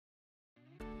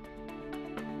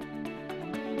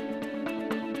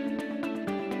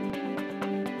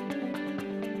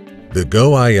The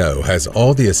Go.io has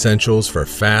all the essentials for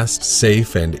fast,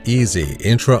 safe, and easy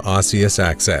intraosseous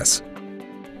access.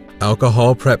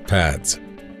 Alcohol prep pads,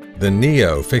 the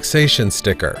Neo fixation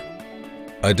sticker,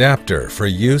 adapter for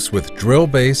use with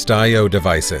drill-based I/O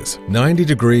devices,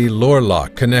 90-degree Lore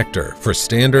Lock connector for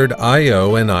standard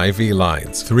I/O and IV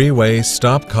lines, 3-way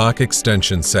STOPCOCK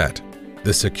extension set,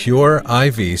 the secure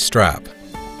IV strap,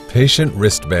 patient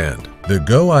wristband. The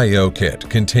Go.io kit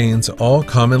contains all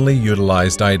commonly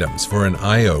utilized items for an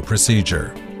I/O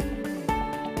procedure.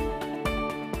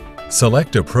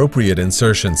 Select appropriate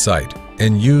insertion site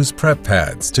and use prep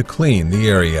pads to clean the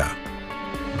area.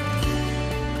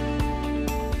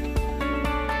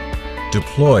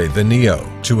 Deploy the Neo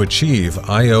to achieve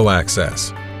I/O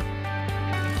access.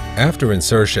 After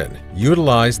insertion,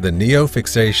 utilize the Neo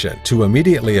fixation to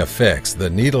immediately affix the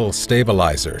needle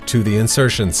stabilizer to the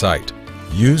insertion site.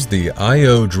 Use the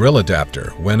I/O drill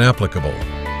adapter when applicable.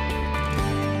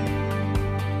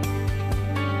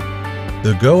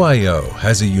 The Go.io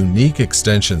has a unique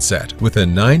extension set with a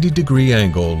 90-degree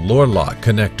angle Lore Lock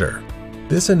connector.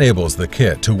 This enables the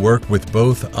kit to work with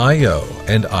both I/O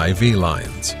and IV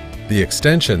lines. The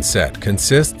extension set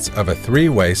consists of a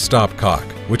 3-way stopcock,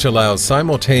 which allows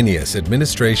simultaneous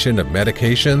administration of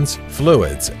medications,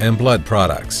 fluids, and blood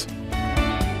products.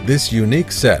 This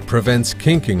unique set prevents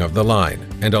kinking of the line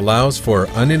and allows for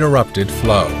uninterrupted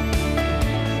flow.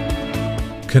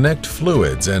 Connect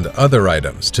fluids and other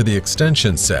items to the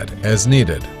extension set as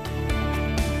needed.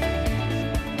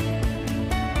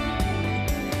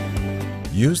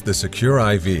 Use the secure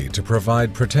IV to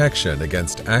provide protection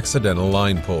against accidental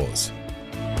line pulls.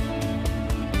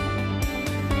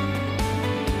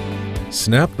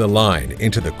 Snap the line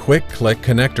into the quick-click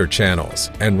connector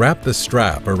channels and wrap the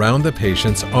strap around the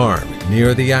patient's arm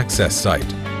near the access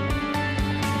site.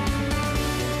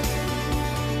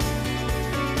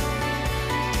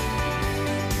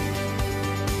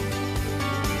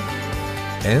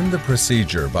 End the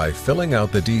procedure by filling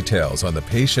out the details on the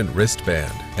patient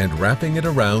wristband and wrapping it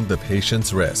around the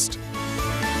patient's wrist.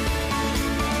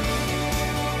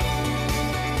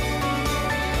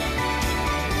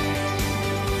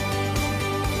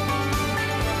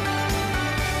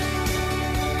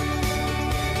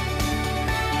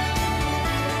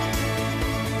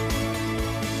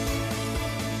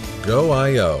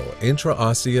 Go.io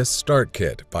Intraosseous Start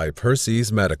Kit by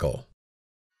PerSys Medical.